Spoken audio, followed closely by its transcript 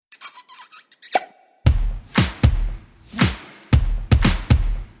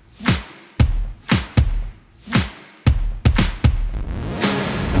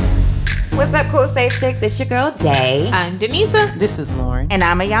What's up, cool safe chicks? It's your girl Day. I'm Denisa. This is Lauren. And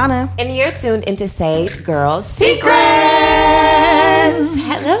I'm Ayana. And you're tuned into Saved Girl Secrets.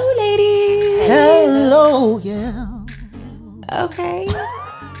 Hello, ladies. Hello, yeah. Okay.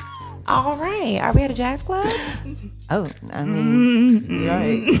 All right. Are we at a jazz club? Oh, I mean,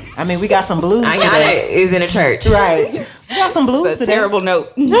 right. I mean, we got some blues Ayana today. is in a church. Right. We got some blues It's a today. terrible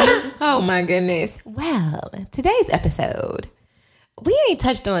note. Oh, my goodness. Well, today's episode, we ain't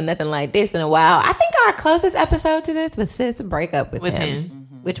touched on nothing like this in a while. I think our closest episode to this was Sis' breakup with him.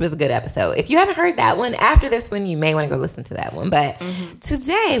 Which was a good episode. If you haven't heard that one, after this one, you may want to go listen to that one. But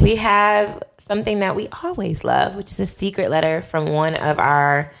today we have something that we always love, which is a secret letter from one of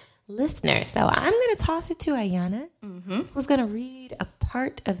our listeners. So I'm going to toss it to Ayana, who's going to read a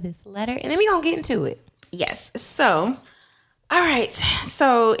part of this letter, and then we're going to get into it. Yes. So, all right.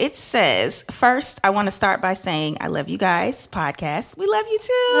 So it says, first, I want to start by saying I love you guys, podcast. We love you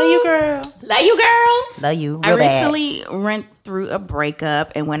too. Love you, girl. Love you, girl. Love you. I Real bad. recently went through a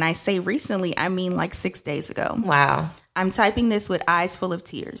breakup. And when I say recently, I mean like 6 days ago. Wow. I'm typing this with eyes full of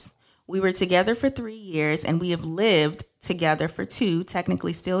tears. We were together for 3 years and we have lived together for 2,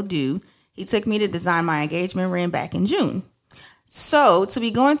 technically still do. He took me to design my engagement ring back in June. So to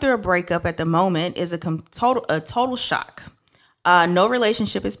be going through a breakup at the moment is a total shock. No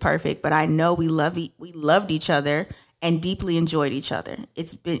relationship is perfect, but I know we loved each other and deeply enjoyed each other.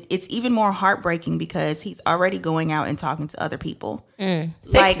 It's even more heartbreaking because he's already going out and talking to other people.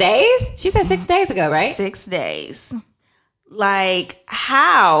 6 days? She said 6 days ago, right? 6 days. Like,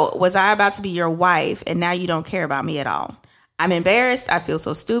 how was I about to be your wife and now you don't care about me at all? I'm embarrassed. I feel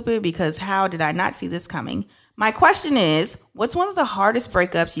so stupid because how did I not see this coming? My question is, what's one of the hardest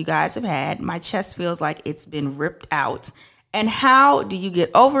breakups you guys have had? My chest feels like it's been ripped out. And how do you get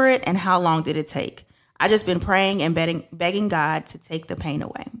over it? And how long did it take? I just been praying and begging God to take the pain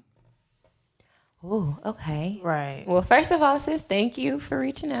away. Ooh, okay. Right. Well, first of all, sis, thank you for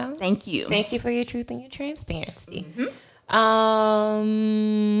reaching out. Thank you. Thank you for your truth and your transparency. Mm-hmm. I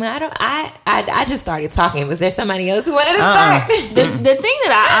just started talking. Was there somebody else who wanted to start? The thing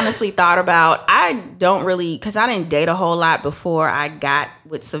that I honestly thought about, I don't really, because I didn't date a whole lot before I got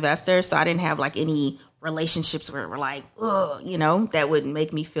with Sylvester, so I didn't have like any relationships where we're like, ugh, that would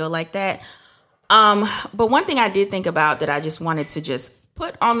make me feel like that. But one thing I did think about that I just wanted to just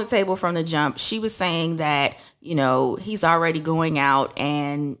put on the table from the jump, she was saying that, he's already going out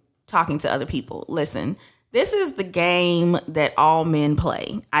and talking to other people. Listen, this is the game that all men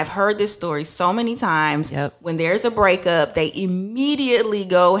play. I've heard this story so many times. Yep. When there's a breakup, they immediately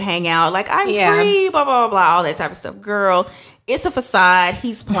go hang out like, I'm free, blah, blah, blah, all that type of stuff. Girl, it's a facade.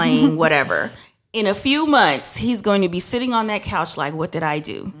 He's playing, whatever. In a few months, he's going to be sitting on that couch like, what did I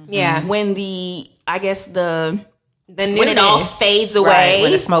do? Yeah. When when newness. it all fades away. Right.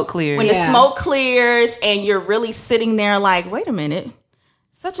 When the smoke clears. When the smoke clears and you're really sitting there like, wait a minute.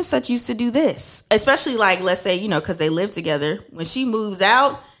 Such and such used to do this. Especially like, let's say, because they live together. When she moves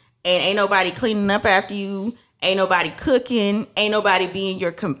out and ain't nobody cleaning up after you, ain't nobody cooking, ain't nobody being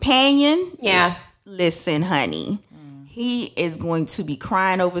your companion. Yeah. Listen, honey, he is going to be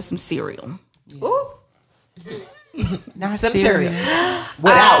crying over some cereal. Ooh. Not Some cereal. cereal.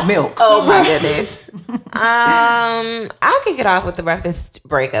 Without milk. Oh my goodness. I'll kick it off with the roughest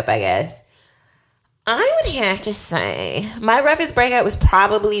breakup, I guess. I would have to say my roughest breakup was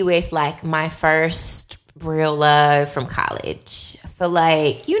probably with like my first real love from college. I feel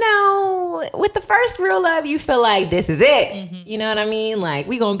like, with the first real love, you feel like this is it. You know what I mean? Like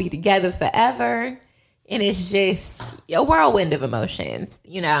we gonna be together forever. And it's just a whirlwind of emotions.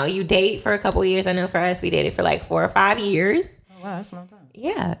 You date for a couple of years. I know for us, we dated for like 4 or 5 years. Oh, wow, that's a long time.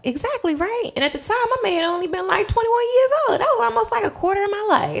 Yeah, exactly right. And at the time, I may have only been like 21 years old. That was almost like a quarter of my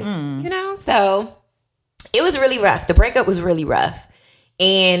life, So it was really rough. The breakup was really rough.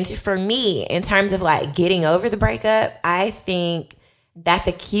 And for me, in terms of like getting over the breakup, I think that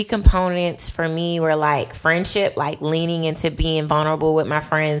the key components for me were like friendship, like leaning into being vulnerable with my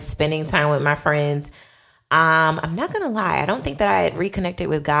friends, spending time with my friends. I'm not going to lie. I don't think that I had reconnected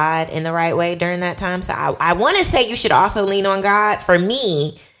with God in the right way during that time. So I want to say you should also lean on God. For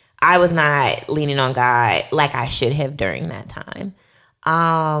me, I was not leaning on God like I should have during that time.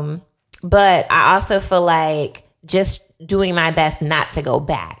 But I also feel like just doing my best not to go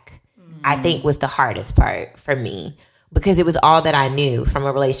back, I think was the hardest part for me. Because it was all that I knew from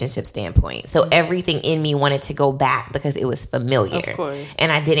a relationship standpoint. So everything in me wanted to go back because it was familiar. Of course. And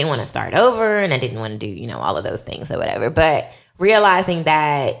I didn't want to start over and I didn't want to do, all of those things or whatever. But realizing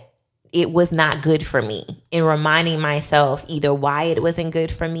that it was not good for me and reminding myself either why it wasn't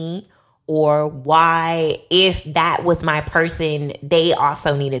good for me or why, if that was my person, they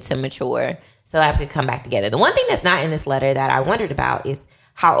also needed to mature so I could come back together. The one thing that's not in this letter that I wondered about is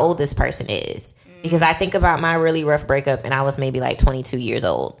how old this person is. Because I think about my really rough breakup and I was maybe like 22 years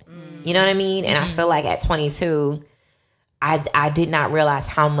old. You know what I mean? And I feel like at 22, I did not realize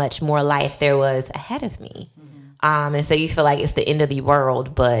how much more life there was ahead of me. And so you feel like it's the end of the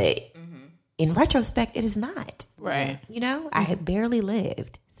world, but in retrospect, it is not. Right. You know, I had barely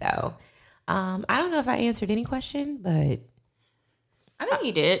lived. So I don't know if I answered any question, but I think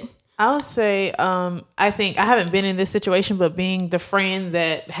you did. I would say, I think I haven't been in this situation, but being the friend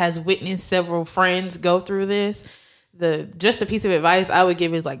that has witnessed several friends go through this, just a piece of advice I would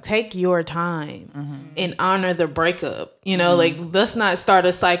give is like, take your time and honor the breakup. You know, like, let's not start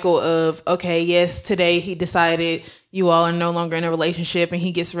a cycle of, okay, yes, today he decided you all are no longer in a relationship and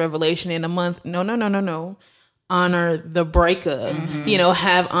he gets a revelation in a month. No. Honor the breakup, you know,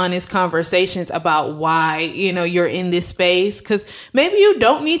 have honest conversations about why, you know, you're in this space, because maybe you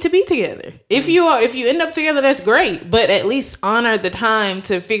don't need to be together. If you end up together, that's great, but at least honor the time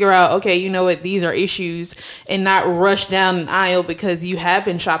to figure out, okay, you know what, these are issues, and not rush down an aisle because you have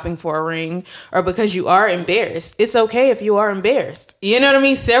been shopping for a ring or because you are embarrassed. It's okay if you are embarrassed. You know what I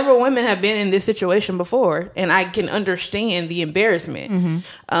mean? Several women have been in this situation before, and I can understand the embarrassment.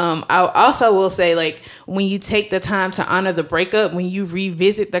 I also will say, like, when you take the time to honor the breakup, when you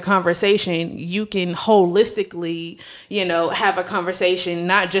revisit the conversation, you can holistically, you know, have a conversation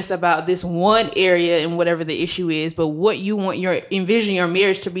not just about this one area and whatever the issue is, but what you want envision your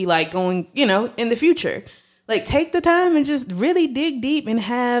marriage to be like going, you know, in the future. Like, take the time and just really dig deep and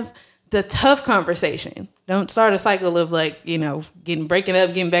have the tough conversation. Don't start a cycle of, like, you know, breaking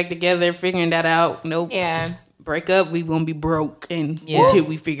up, getting back together, figuring that out. Nope. yeah. Break up, we gonna be broke until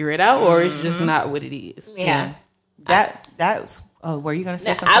we figure it out, or it's just not what it is. Yeah. That's were you gonna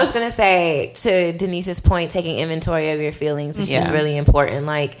say something? I was gonna say, to Denise's point, taking inventory of your feelings is just really important.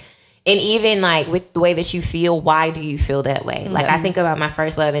 Like, and even like with the way that you feel, why do you feel that way? Like, I think about my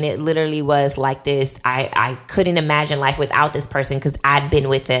first love, and it literally was like this. I couldn't imagine life without this person because I'd been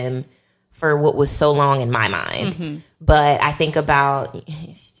with him for what was so long in my mind. But I think about,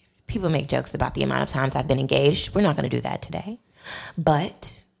 people make jokes about the amount of times I've been engaged. We're not going to do that today.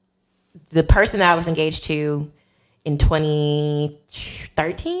 But the person that I was engaged to in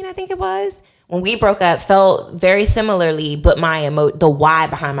 2013, I think it was, when we broke up, felt very similarly, but the why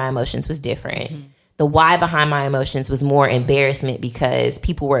behind my emotions was different. The why behind my emotions was more embarrassment because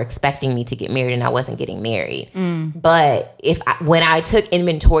people were expecting me to get married and I wasn't getting married. But when I took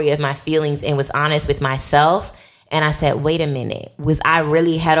inventory of my feelings and was honest with myself, and I said, wait a minute, was I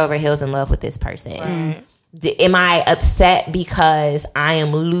really head over heels in love with this person? Right. Am I upset because I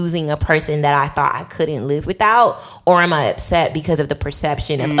am losing a person that I thought I couldn't live without? Or am I upset because of the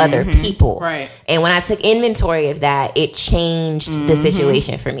perception of other people? Right. And when I took inventory of that, it changed the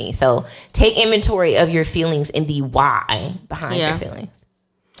situation for me. So take inventory of your feelings and the why behind your feelings.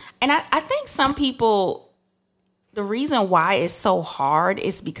 And I think some people, the reason why it's so hard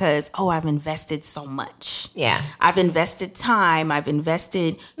is because, I've invested so much. Yeah. I've invested time. I've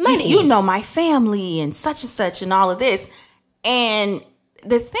invested money. You know, my family and such and all of this. And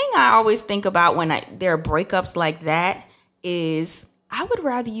the thing I always think about when there are breakups like that is I would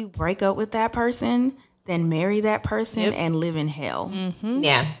rather you break up with that person than marry that person and live in hell.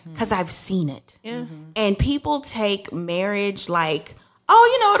 Yeah. Because I've seen it. Yeah. And people take marriage like,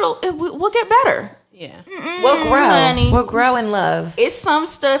 we'll get better. Yeah. We'll grow. Honey. We'll grow in love. It's some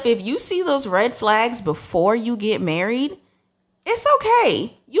stuff, if you see those red flags before you get married, it's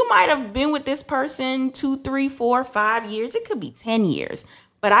okay. You might have been with this person 2, 3, 4, 5 years. It could be 10 years.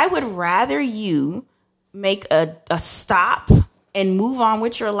 But I would rather you make a stop and move on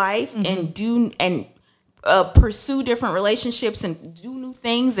with your life and pursue different relationships and do new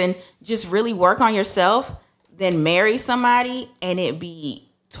things and just really work on yourself than marry somebody and it be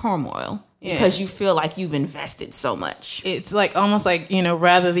turmoil. Because you feel like you've invested so much. It's like almost like, you know,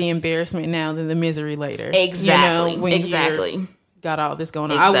 rather the embarrassment now than the misery later. Exactly. You know, when exactly. Got all this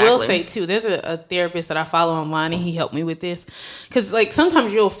going on. Exactly. I will say too, there's a therapist that I follow online and he helped me with this. Because like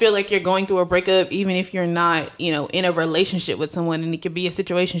sometimes you'll feel like you're going through a breakup even if you're not, you know, in a relationship with someone, and it could be a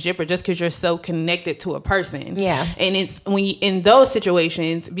situationship or just because you're so connected to a person. Yeah. And it's when you, in those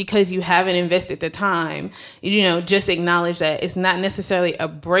situations, because you haven't invested the time, you know, just acknowledge that it's not necessarily a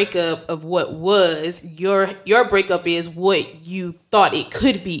breakup of what was. Your breakup is what you thought it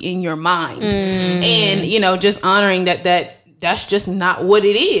could be in your mind. And, you know, just honoring that's just not what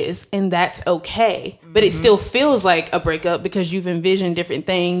it is, and that's okay. But it still feels like a breakup because you've envisioned different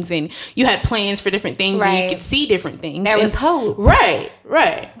things and you had plans for different things and you could see different things. There was hope. Right.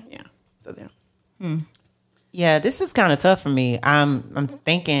 Yeah. So there. Yeah, this is kind of tough for me. I'm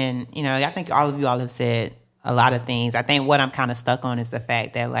thinking, I think all of you all have said a lot of things. I think what I'm kind of stuck on is the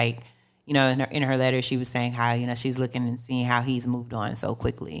fact that, like, in her letter, she was saying how, she's looking and seeing how he's moved on so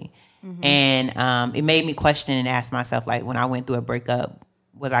quickly. Mm-hmm. And it made me question and ask myself, like, when I went through a breakup,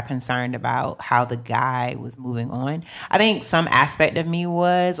 was I concerned about how the guy was moving on? I think some aspect of me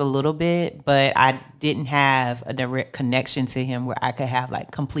was a little bit, but I didn't have a direct connection to him where I could have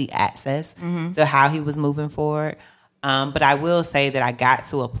like complete access to how he was moving forward. But I will say that I got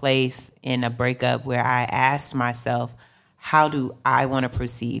to a place in a breakup where I asked myself, how do I want to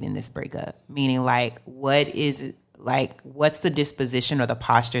proceed in this breakup? Meaning, like, what's the disposition or the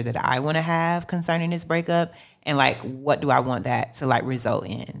posture that I want to have concerning this breakup? And, like, what do I want that to, like, result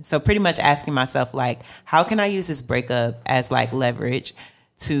in? So pretty much asking myself, like, how can I use this breakup as, like, leverage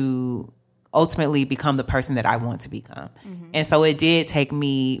to ultimately become the person that I want to become? Mm-hmm. And so it did take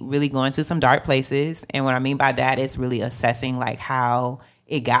me really going to some dark places. And what I mean by that is really assessing, like, how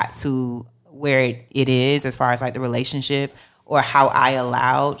it got to where it is as far as, like, the relationship, or how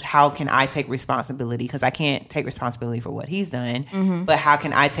can I take responsibility? Because I can't take responsibility for what he's done, but how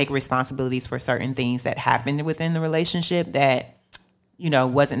can I take responsibilities for certain things that happened within the relationship that,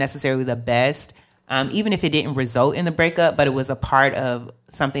 wasn't necessarily the best, even if it didn't result in the breakup, but it was a part of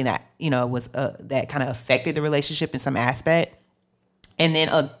something that, was that kind of affected the relationship in some aspect. And then,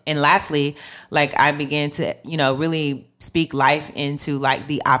 and lastly, like, I began to, really speak life into, like,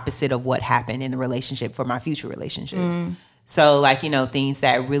 the opposite of what happened in the relationship for my future relationships. So, like, things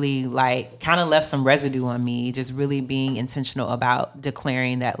that really, like, kind of left some residue on me, just really being intentional about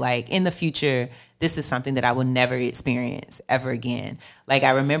declaring that, like, in the future, this is something that I will never experience ever again. Like, I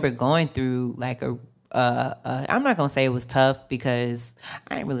remember going through, like, I'm not going to say it was tough because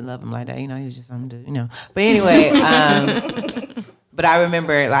I didn't really love him like that. He was just some dude, But anyway, but I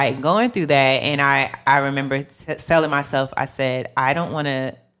remember, like, going through that, and I remember telling myself, I said, I don't want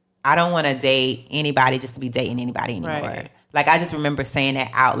to date anybody just to be dating anybody anymore. Right. Like, I just remember saying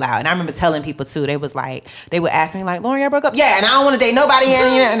that out loud. And I remember telling people too, they would ask me, like, Lauren, y'all broke up? Yeah, and I don't want to date nobody.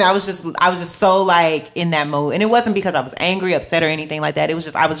 And I was just so, like, in that mode. And it wasn't because I was angry, upset, or anything like that. It was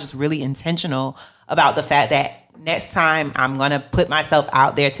just, I was just really intentional about the fact that next time I'm going to put myself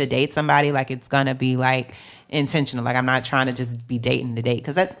out there to date somebody, like, it's going to be, like, intentional. Like, I'm not trying to just be dating to date,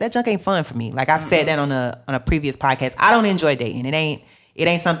 because that junk ain't fun for me. Like, I've said that on a previous podcast. I don't enjoy dating. It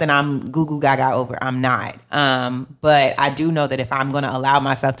ain't something I'm goo gaga over. I'm not. But I do know that if I'm going to allow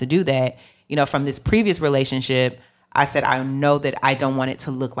myself to do that, from this previous relationship, I said, I know that I don't want it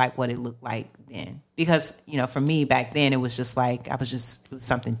to look like what it looked like then. Because, for me back then, it was just like, it was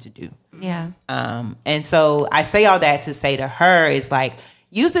something to do. Yeah. And so I say all that to say to her is, like,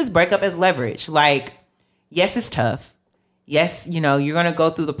 use this breakup as leverage. Like, yes, it's tough. Yes, you're going to go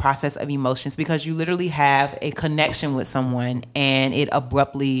through the process of emotions because you literally have a connection with someone and it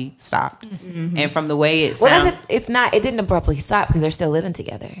abruptly stopped. Mm-hmm. And from the way it sounds... it didn't abruptly stop because they're still living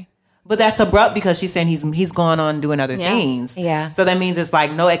together. But that's abrupt because she's saying he's going on doing other things. Yeah. So that means it's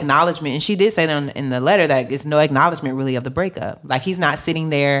like no acknowledgement. And she did say in the letter that it's no acknowledgement really of the breakup. Like, he's not sitting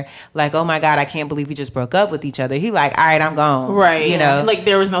there like, oh my God, I can't believe we just broke up with each other. He like, all right, I'm gone. Right. Like,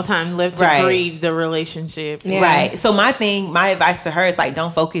 there was no time left to grieve the relationship. Yeah. Right. So my advice to her is, like,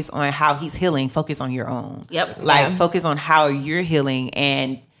 don't focus on how he's healing. Focus on your own. Yep. Like, focus on how you're healing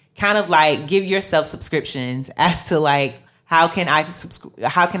and kind of, like, give yourself subscriptions as to, like, how can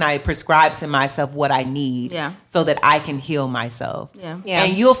I prescribe to myself what I need so that I can heal myself? Yeah.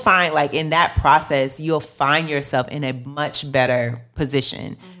 And you'll find, like, in that process, you'll find yourself in a much better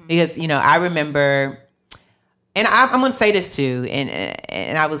position. Mm-hmm. Because, I remember, and I'm going to say this too,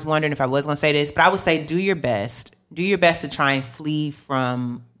 and I was wondering if I was going to say this, but I would say do your best. Do your best to try and flee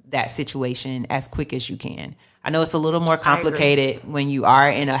from that situation as quick as you can. I know it's a little more complicated when you are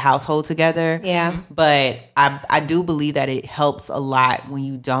in a household together. Yeah. But I do believe that it helps a lot when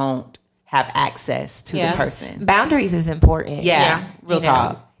you don't have access to the person. Boundaries is important. Yeah. Real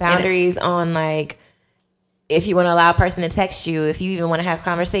talk. Boundaries on, like, if you want to allow a person to text you, if you even want to have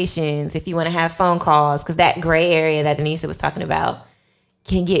conversations, if you want to have phone calls, because that gray area that Denise was talking about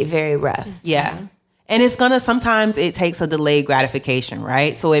can get very rough. Yeah. And sometimes it takes a delayed gratification,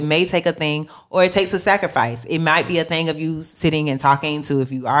 right? So it may take a thing or it takes a sacrifice. It might be a thing of you sitting and talking to,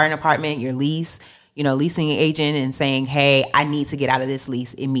 if you are in an apartment, your leasing agent and saying, hey, I need to get out of this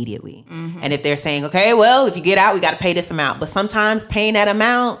lease immediately. Mm-hmm. And if they're saying, okay, well, if you get out, we got to pay this amount. But sometimes paying that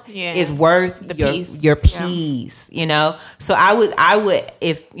amount is worth your peace, So I would,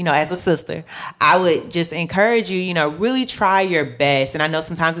 if, as a sister, I would just encourage you, really try your best. And I know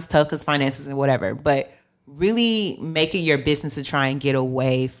sometimes it's tough because finances and whatever, but really make it your business to try and get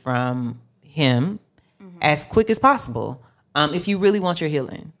away from him as quick as possible. If you really want your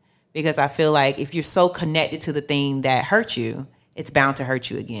healing, because I feel like if you're so connected to the thing that hurt you, it's bound to hurt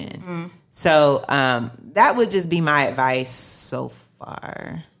you again. So that would just be my advice so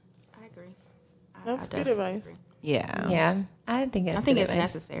far. I agree. That's good advice. Yeah. Yeah, I think it's it's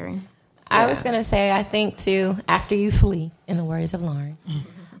necessary. I was gonna say, I think too, after you flee, in the words of Lauren,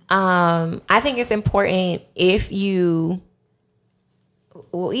 I think it's important if you,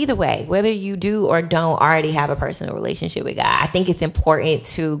 well, either way, whether you do or don't already have a personal relationship with God, I think it's important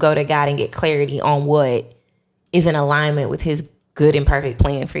to go to God and get clarity on what is in alignment with his good and perfect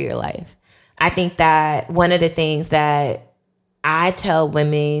plan for your life. I think that one of the things that I tell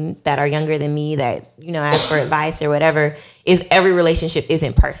women that are younger than me that, ask for advice or whatever, is every relationship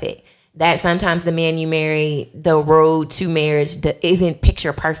isn't perfect. That sometimes the man you marry, the road to marriage isn't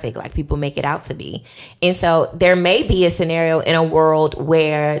picture perfect like people make it out to be. And so there may be a scenario in a world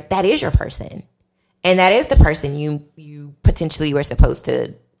where that is your person. And that is the person you potentially were supposed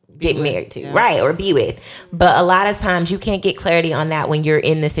to get married to, right? Or be with. But a lot of times you can't get clarity on that when you're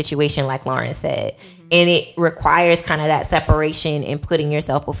in the situation like Lauren said. And it requires kind of that separation and putting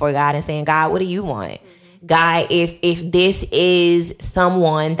yourself before God and saying, God, what do you want? God, if this is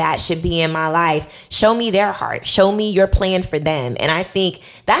someone that should be in my life, show me their heart. Show me your plan for them. And I think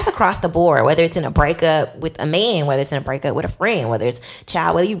that's across the board, whether it's in a breakup with a man, whether it's in a breakup with a friend, whether it's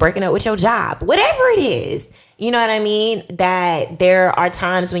child, whether you're breaking up with your job, whatever it is. You know what I mean? That there are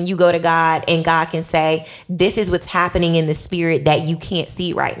times when you go to God and God can say, this is what's happening in the spirit that you can't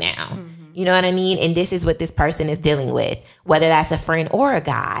see right now. You know what I mean? And this is what this person is dealing with, whether that's a friend or a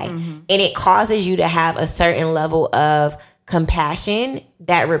guy. And it causes you to have a certain level of compassion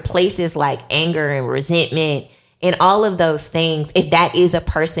that replaces like anger and resentment and all of those things, if that is a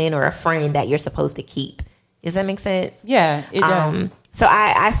person or a friend that you're supposed to keep. Does that make sense? Yeah, it does. So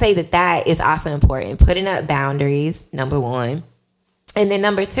I say that is also important. Putting up boundaries, number one. And then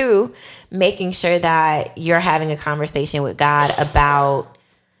number two, making sure that you're having a conversation with God about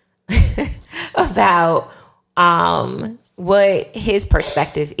what his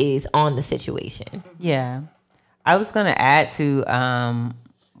perspective is on the situation. Yeah. I was going to add to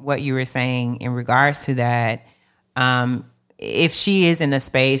what you were saying in regards to that. If she is in a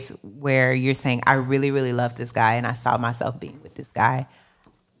space where you're saying, I really, really love this guy and I saw myself being with this guy,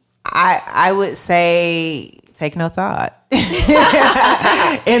 I would say take no thought.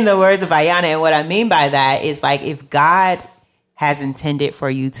 In the words of Ayana. And what I mean by that is like, if God has intended for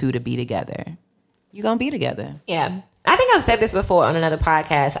you two to be together, you're going to be together. Yeah. I think I've said this before on another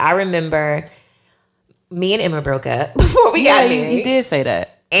podcast. I remember me and Emma broke up before we got married. You did say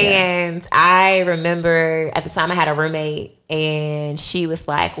that. And I remember at the time I had a roommate and she was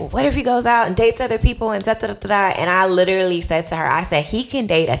like, well, what if he goes out and dates other people and da-da-da-da-da? And I literally said to her, I said, he can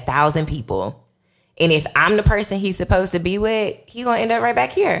date 1,000 people. And if I'm the person he's supposed to be with, he gonna end up right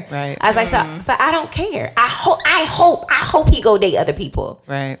back here. Right. I was like, so I don't care. I hope he go date other people.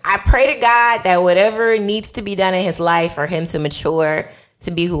 Right. I pray to God that whatever needs to be done in his life for him to mature,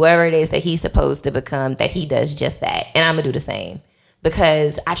 to be whoever it is that he's supposed to become, that he does just that. And I'm gonna do the same.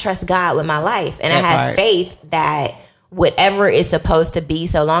 Because I trust God with my life. And I have faith that whatever is supposed to be,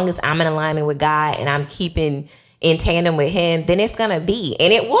 so long as I'm in alignment with God and I'm keeping in tandem with him, then it's gonna be.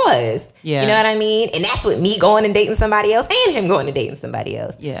 And it was. Yeah. You know what I mean? And that's with me going and dating somebody else and him going and dating somebody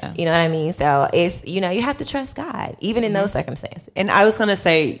else. Yeah. You know what I mean? So it's, you have to trust God, even in those circumstances. And I was gonna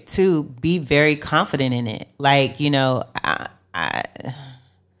say too, be very confident in it. Like, I'm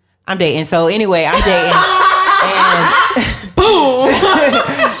dating. So anyway, I'm dating. And boom.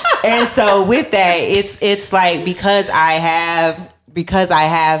 And so with that, it's like because I have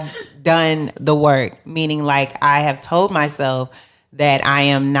done the work, meaning like I have told myself that I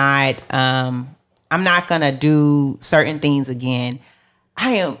am not I'm not gonna do certain things again.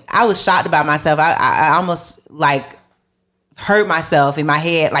 I was shocked about myself. I almost like hurt myself in my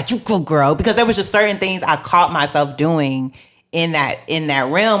head, like, you go girl, because there was just certain things I caught myself doing in that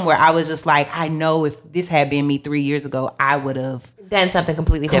realm where I was just like, I know if this had been me 3 years ago, I would have done something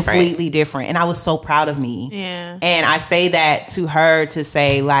completely different. And I was so proud of me. Yeah. And I say that to her to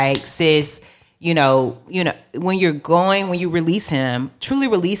say, like, sis, when you release him, truly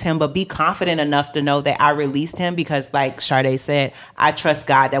release him, but be confident enough to know that I released him because, like Sade said, I trust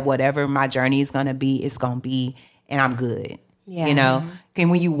God that whatever my journey is going to be, it's going to be, and I'm good. Yeah. And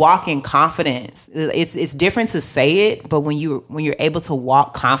when you walk in confidence, it's different to say it, but when you're able to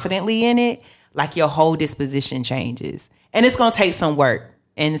walk confidently in it, like your whole disposition changes, and it's going to take some work.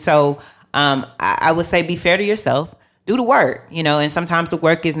 And so I would say be fair to yourself, do the work, and sometimes the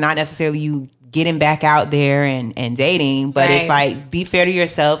work is not necessarily you getting back out there and dating, but it's like, be fair to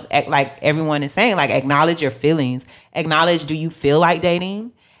yourself. Like everyone is saying, like, acknowledge your feelings. Acknowledge, do you feel like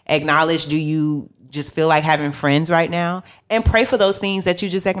dating? Acknowledge, do you just feel like having friends right now? And pray for those things that you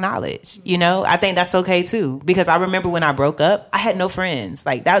just acknowledge. You know, I think that's okay too. Because I remember when I broke up, I had no friends.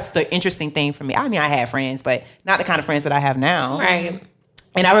 Like, that's the interesting thing for me. I mean, I had friends, but not the kind of friends that I have now. Right.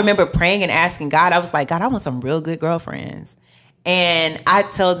 And I remember praying and asking God, I was like, God, I want some real good girlfriends. And I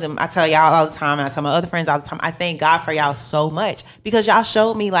tell y'all all the time, and I tell my other friends all the time, I thank God for y'all so much, because y'all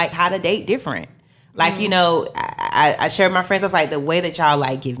showed me like how to date different. Like, you know, I shared with my friends, I was like, the way that y'all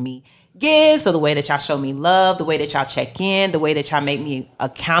like give me gifts, or the way that y'all show me love, the way that y'all check in, the way that y'all make me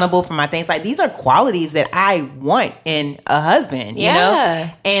accountable for my things. Like, these are qualities that I want in a husband, you know?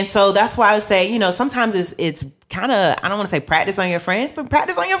 And so that's why I would say, you know, sometimes it's kind of, I don't want to say practice on your friends, but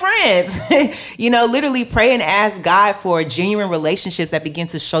practice on your friends. You know, literally pray and ask God for genuine relationships that begin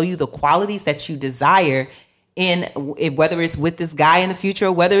to show you the qualities that you desire in, whether it's with this guy in the future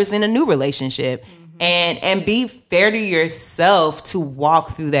or whether it's in a new relationship. And be fair to yourself to walk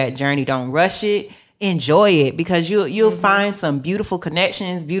through that journey. Don't rush it. Enjoy it, because you'll find some beautiful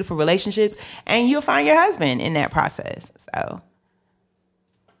connections, beautiful relationships, and you'll find your husband in that process. So,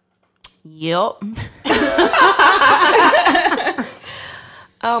 yep.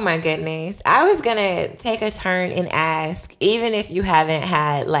 Oh my goodness. I was going to take a turn and ask, even if you haven't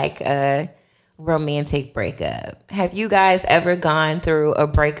had like a romantic breakup, have you guys ever gone through a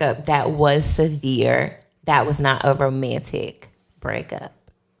breakup that was severe, that was not a romantic breakup?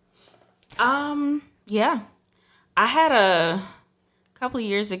 Yeah. I had a couple of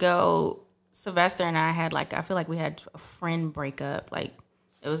years ago, Sylvester and I had I feel like we had a friend breakup. Like,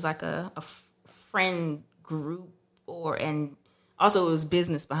 it was like a friend group, and also it was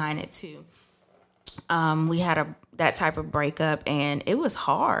business behind it too. We had that type of breakup, and it was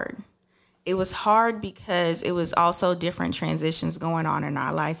hard. It was hard because it was also different transitions going on in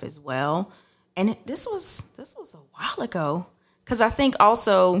our life as well. And this was a while ago, because I think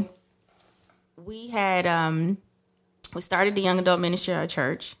also we had we started the young adult ministry at our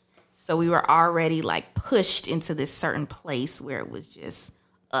church, so we were already like pushed into this certain place where it was just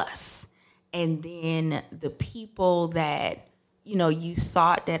us, and then the people that, you know, you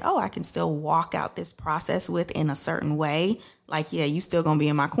thought that, oh, I can still walk out this process with in a certain way. Like, yeah, you still gonna be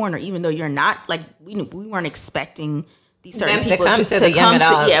in my corner, even though you're not. Like, we weren't expecting these certain people to the young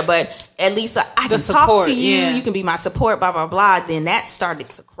adults. Yeah, but at least I can talk to you. Yeah. You can be my support. Blah blah blah. Then that started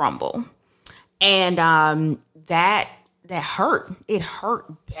to crumble, and that hurt. It hurt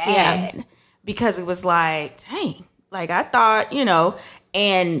bad, because it was like, dang, like I thought, you know,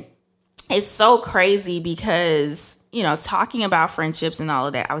 and it's so crazy because, you know, talking about friendships and all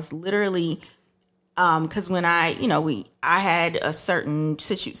of that, I was literally, because when I had a certain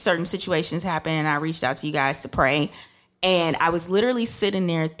situations happen, and I reached out to you guys to pray, and I was literally sitting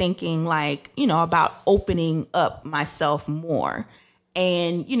there thinking, like, you know, about opening up myself more.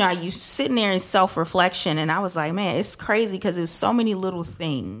 And, you know, you sitting there in self-reflection, and I was like, man, it's crazy, because there's so many little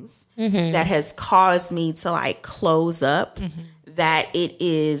things that has caused me to like close up, that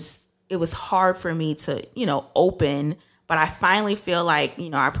it was hard for me to, you know, open. But I finally feel like, you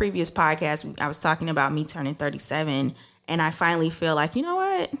know, our previous podcast, I was talking about me turning 37, and I finally feel like, you know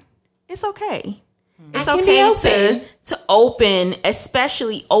what? It's okay. It's okay to open,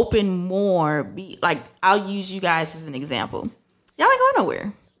 especially open more. Be like, I'll use you guys as an example. Y'all ain't going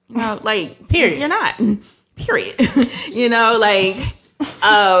nowhere. You know, like, period. You're not. Period. You know, like,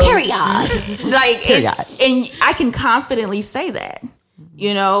 period. Like, and I can confidently say that.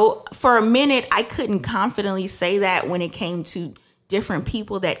 You know, for a minute, I couldn't confidently say that when it came to different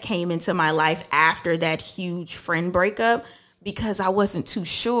people that came into my life after that huge friend breakup, because I wasn't too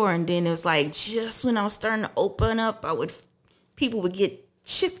sure. And then it was like, just when I was starting to open up, people would get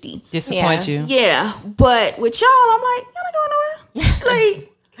shifty. Disappoint you. Yeah. But with y'all, I'm like, y'all ain't going nowhere.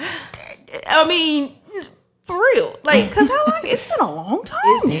 Like, I mean, for real. Like, because how long? It's been a long time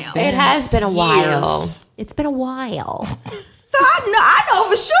now. It has been a while. It's been a while. So I know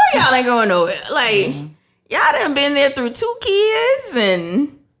for sure y'all ain't going nowhere. Like, y'all done been there through 2 kids and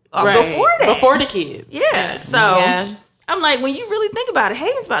before that. Before the kids. Yeah. So I'm like, when you really think about it,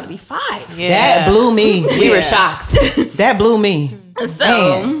 Hayden's about to be 5. Yeah. That blew me. We were shocked. That blew me.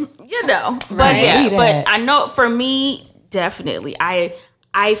 So, you know. But but I know for me, definitely, I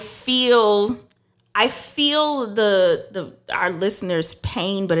feel our listeners'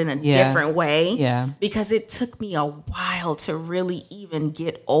 pain, but in a different way. Yeah. Because it took me a while to really even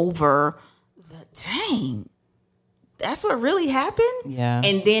get over the dang. That's what really happened. Yeah.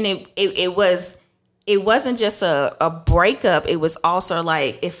 And then it was it wasn't just a breakup. It was also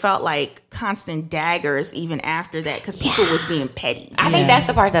like, it felt like constant daggers even after that because people was being petty. I think that's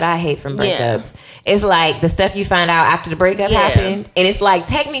the part that I hate from breakups. It's like the stuff you find out after the breakup happened. And it's like,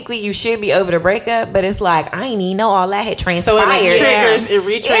 technically you should be over the breakup, but it's like, I ain't even know all that had transpired. So it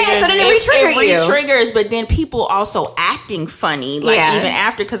re-triggers. Yeah, so then it re-triggers, but then people also acting funny, like even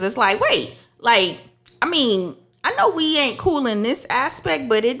after, because it's like, wait, like, I mean, I know we ain't cool in this aspect,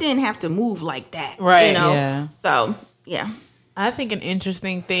 but it didn't have to move like that. Right. You know? Yeah. So, yeah. I think an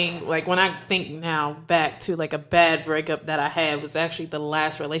interesting thing, like when I think now back to like a bad breakup that I had, was actually the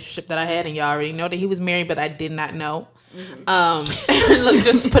last relationship that I had, and y'all already know that he was married, but I did not know. Look,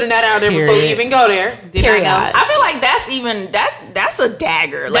 just putting that out there before we even go there. Did not know. I feel like that's a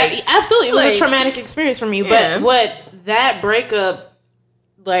dagger. Like, absolutely, it was a traumatic experience for me. But what that breakup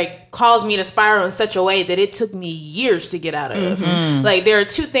like caused me to spiral in such a way that it took me years to get out of. Like, there are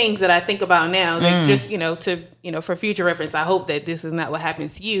two things that I think about now, like just, for future reference, I hope that this is not what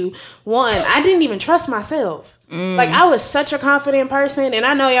happens to you. One, I didn't even trust myself. Like, I was such a confident person, and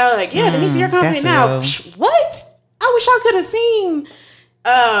I know y'all are like, yeah, Denise, you're confident now. What? I wish I could have seen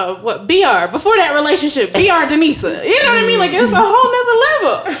BR before that relationship, BR Denisa. You know what I mean? Like, it's a whole nother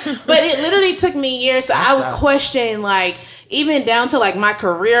level. But it literally took me years. So I would question, like, even down to like my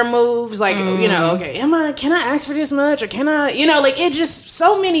career moves, like, okay, can I ask for this much, or can I, like, it just,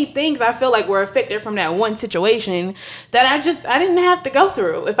 so many things I feel like were affected from that one situation that I didn't have to go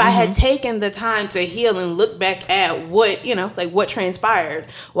through if I had taken the time to heal and look back at what, like what transpired,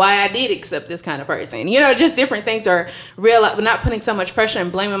 why I did accept this kind of person, just different things, are real, not putting so much pressure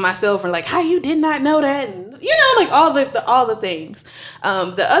and blaming myself, or like, how you did not know that, and, like all the things.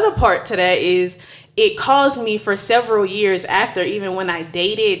 The other part to that is, it caused me for several years after, even when I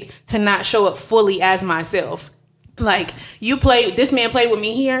dated, to not show up fully as myself. Like, this man played with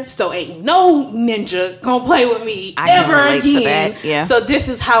me here, so ain't no ninja gonna play with me ever again. Yeah. So this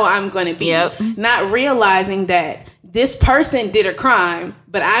is how I'm gonna be. Not realizing that this person did a crime,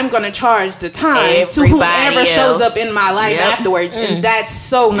 but I'm gonna charge the time to whoever shows up in my life afterwards. And that's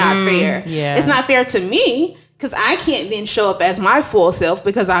so not fair. Yeah. It's not fair to me, because I can't then show up as my full self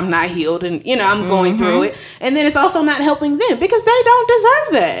because I'm not healed and, I'm going through it. And then it's also not helping them because they don't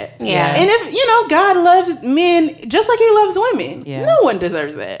deserve that. Yeah. And if, God loves men just like he loves women, no one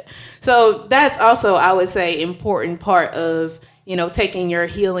deserves that. So that's also, I would say, important part of, taking your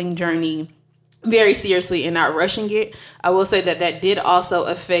healing journey very seriously and not rushing it. I will say that did also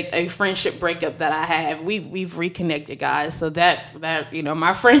affect a friendship breakup that I have. We've reconnected, guys. So that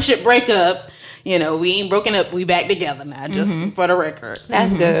my friendship breakup, we ain't broken up. We back together now, just for the record.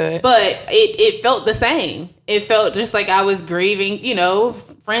 That's good. But it felt the same. It felt just like I was grieving,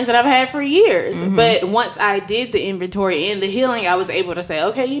 friends that I've had for years. But once I did the inventory and the healing, I was able to say,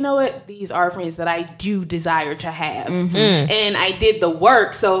 okay, you know what? These are friends that I do desire to have. And I did the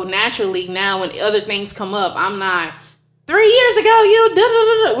work. So naturally now when other things come up, I'm not, 3 years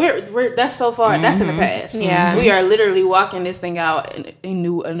ago, we're that's so far. That's in the past. Yeah, we are literally walking this thing out in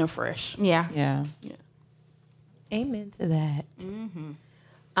new and afresh. Yeah. Amen to that.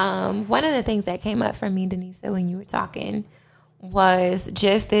 One of the things that came up for me, Denisa, when you were talking, was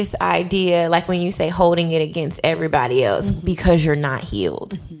just this idea, like when you say holding it against everybody else because you're not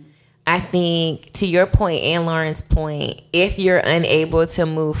healed. I think, to your point and Lauren's point, if you're unable to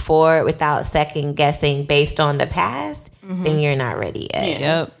move forward without second guessing based on the past, then you're not ready yet.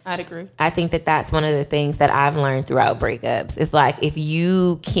 Yep, I'd agree. I think that's one of the things that I've learned throughout breakups. It's like, if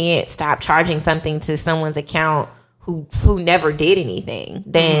you can't stop charging something to someone's account who never did anything,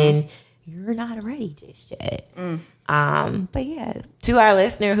 then you're not ready just yet. But yeah, to our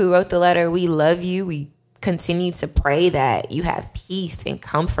listener who wrote the letter, we love you. We continue to pray that you have peace and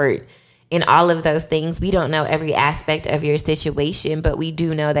comfort in all of those things. We don't know every aspect of your situation, but we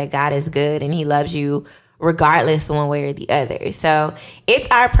do know that God is good and he loves you regardless one way or the other. So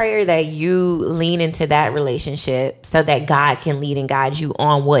it's our prayer that you lean into that relationship so that God can lead and guide you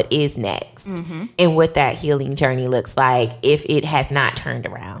on what is next and what that healing journey looks like if it has not turned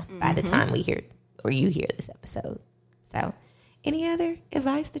around by the time we hear or you hear this episode. So any other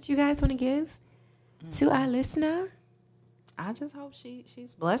advice that you guys want to give to our listener? I just hope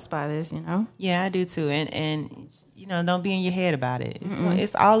she's blessed by this, Yeah, I do too. And don't be in your head about it.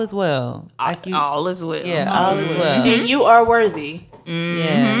 It's all as well. All is well. Yeah, all is well. And you are worthy.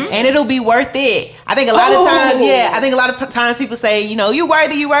 Yeah. And it'll be worth it. I think a lot of times people say, you're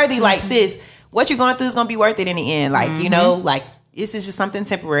worthy. Like, sis, what you're going through is going to be worth it in the end. Like, like this is just something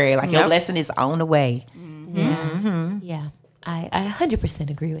temporary. Like your blessing is on the way. Yeah. I 100%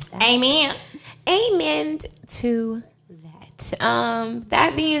 agree with that. Amen. Amen to that.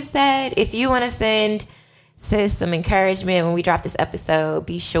 That being said, if you want to send sis some encouragement when we drop this episode,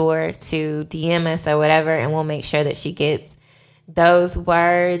 be sure to DM us or whatever, and we'll make sure that she gets those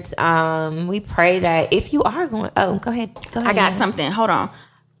words. We pray that if you are going, go ahead. I got something. Hold on.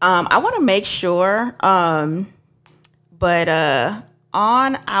 I want to make sure, but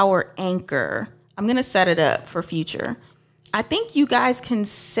on our Anchor, I'm going to set it up for future. I think you guys can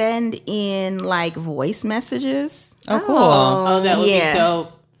send in like voice messages. Oh, cool. Oh, that would be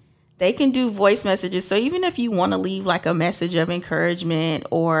dope. They can do voice messages. So even if you want to leave like a message of encouragement,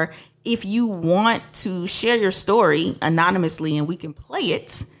 or if you want to share your story anonymously and we can play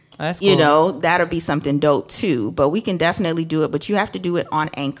it, That's cool. you know, that'll be something dope too. But we can definitely do it. But you have to do it on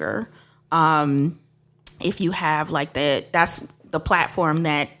Anchor. If you have like that's the platform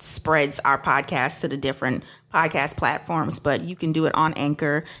that spreads our podcast to the different podcast platforms. But you can do it on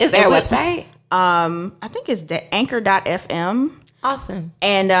Anchor. Is there a website? I think it's anchor.fm. Awesome.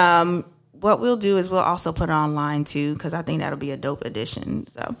 And what we'll do is we'll also put it online too, because I think that'll be a dope addition.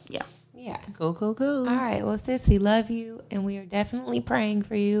 So yeah. Yeah. Cool. All right. Well, sis, we love you, and we are definitely praying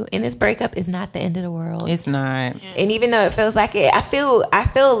for you. And this breakup is not the end of the world. It's not. And even though it feels like it, I feel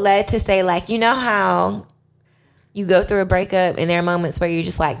led to say, like, you know how you go through a breakup and there are moments where you're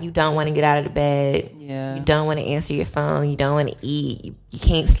just like, you don't want to get out of the bed. Yeah. You don't want to answer your phone. You don't want to eat. You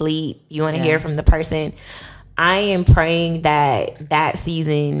can't sleep. You want to hear from the person. I am praying that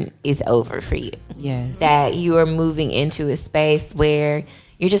season is over for you. Yes. That you are moving into a space where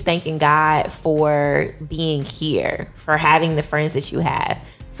you're just thanking God for being here, for having the friends that you have,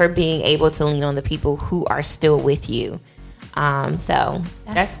 for being able to lean on the people who are still with you. So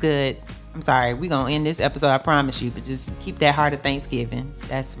that's good. I'm sorry. We're going to end this episode, I promise you, but just keep that heart of Thanksgiving.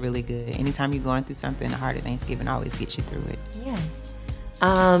 That's really good. Anytime you're going through something, the heart of Thanksgiving always gets you through it. Yes.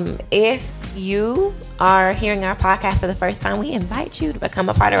 If you are hearing our podcast for the first time, we invite you to become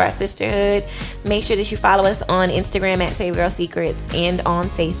a part of our sisterhood. Make sure that you follow us on Instagram at Save Girl Secrets and on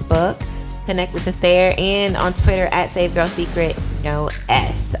Facebook. Connect with us there, and on Twitter at Save Girl Secret, no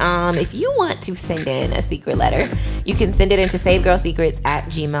S. If you want to send in a secret letter, you can send it into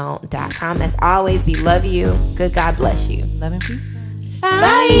savegirlsecrets@gmail.com. As always, we love you. Good God bless you. Love and peace.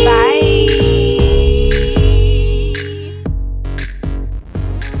 Bye. Bye.